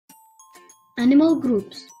Animal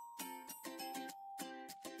groups.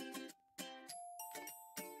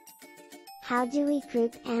 How do we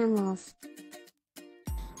group animals?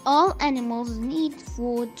 All animals need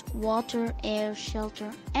food, water, air,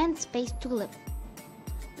 shelter, and space to live.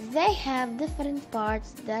 They have different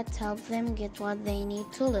parts that help them get what they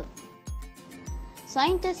need to live.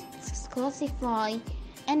 Scientists classify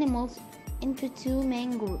animals into two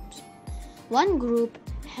main groups. One group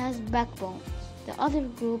has backbones. The other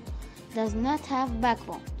group does not have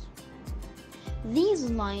backbones.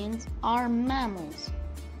 These lions are mammals.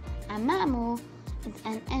 A mammal is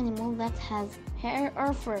an animal that has hair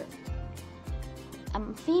or fur.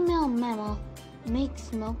 A female mammal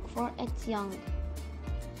makes milk for its young.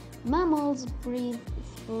 Mammals breathe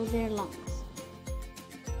through their lungs.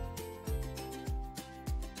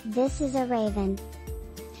 This is a raven.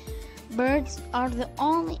 Birds are the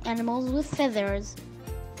only animals with feathers.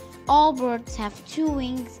 All birds have two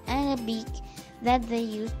wings and a beak that they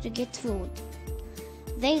use to get food.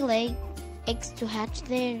 They lay eggs to hatch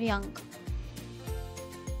their young.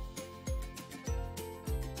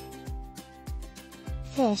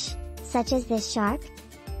 Fish, such as this shark,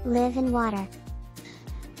 live in water.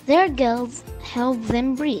 Their gills help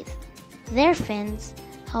them breathe. Their fins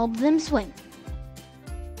help them swim.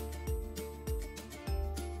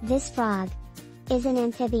 This frog is an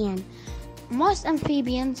amphibian. Most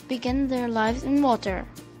amphibians begin their lives in water.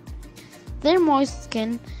 Their moist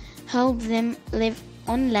skin helps them live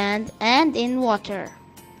on land and in water.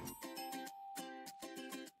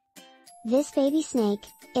 This baby snake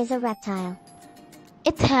is a reptile.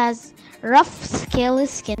 It has rough, scaly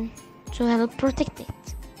skin to help protect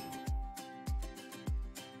it.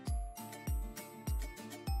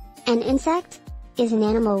 An insect is an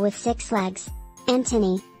animal with 6 legs,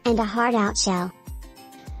 antennae, and a hard outshell.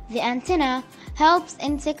 The antenna helps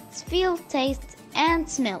insects feel, taste, and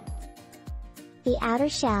smell. The outer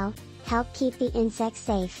shell help keep the insect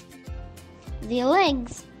safe. The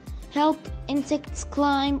legs help insects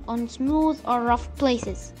climb on smooth or rough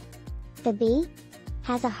places. The bee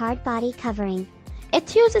has a hard body covering.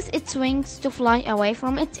 It uses its wings to fly away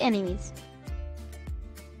from its enemies.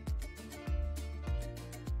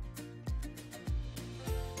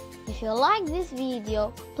 If you like this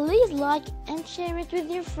video, please like and share it with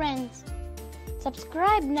your friends.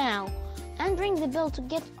 Subscribe now and ring the bell to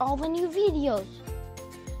get all the new videos.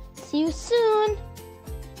 See you soon!